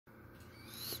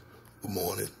Good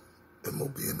morning,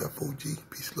 MOB and FOG.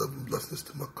 Peace, love, and blessings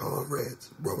to my comrades,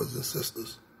 brothers and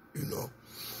sisters. You know,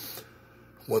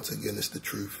 once again, it's the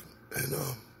truth. And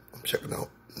I'm checking out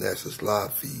NASA's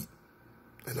live feed.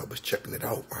 And I was checking it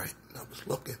out, right? And I was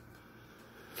looking.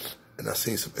 And I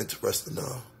seen some interesting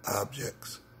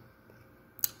objects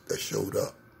that showed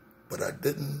up. But I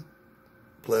didn't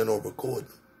plan on recording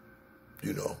them,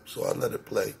 you know. So I let it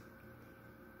play.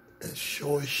 And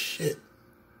sure as shit,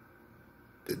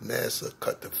 did NASA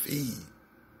cut the feed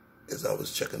as I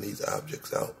was checking these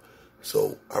objects out.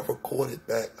 So I recorded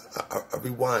back, I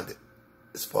rewinded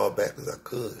as far back as I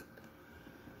could.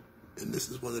 And this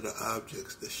is one of the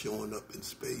objects that's showing up in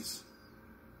space.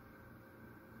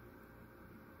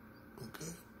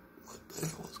 Okay, what the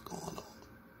hell is going on?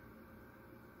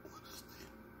 What is this?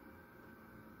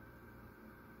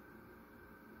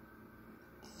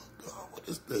 Oh my God, what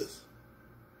is this?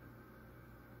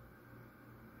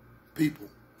 People,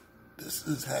 this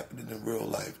is happening in real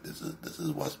life. This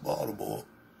is West Baltimore.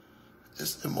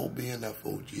 It's MOB and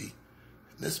FOG.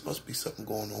 And this must be something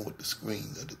going on with the screen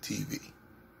of the TV.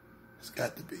 It's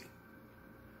got to be.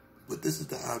 But this is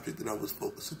the object that I was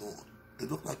focusing on. It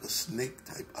looked like a snake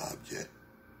type object.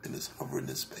 And it's hovering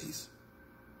in space.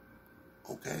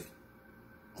 Okay?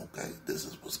 Okay, this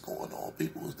is what's going on,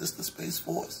 people. Is this the Space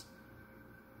Force?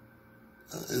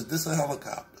 Is this a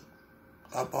helicopter?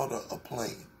 How about a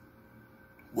plane?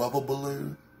 Weather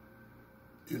balloon?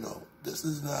 You know, this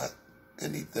is not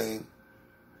anything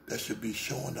that should be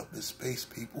showing up in space,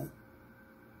 people.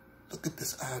 Look at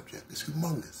this object. It's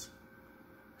humongous.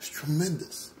 It's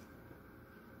tremendous.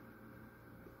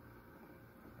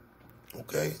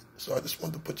 Okay? So I just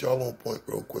wanted to put y'all on point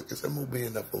real quick. It's MOB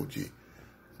and FOG.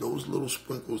 Those little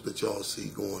sprinkles that y'all see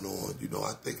going on, you know,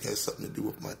 I think has something to do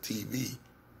with my TV.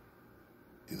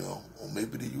 You know, or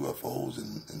maybe the UFOs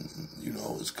and you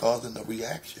know, it's causing a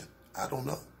reaction. I don't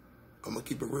know. I'm going to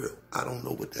keep it real. I don't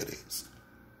know what that is.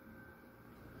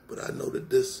 But I know that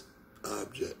this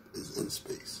object is in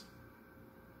space.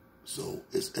 So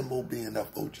it's MOB and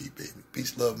FOG, baby.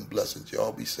 Peace, love, and blessings.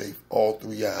 Y'all be safe. All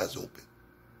three eyes open.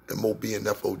 MOB and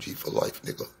FOG for life,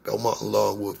 nigga. Belmont and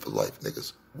Longwood for life,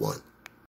 niggas. One.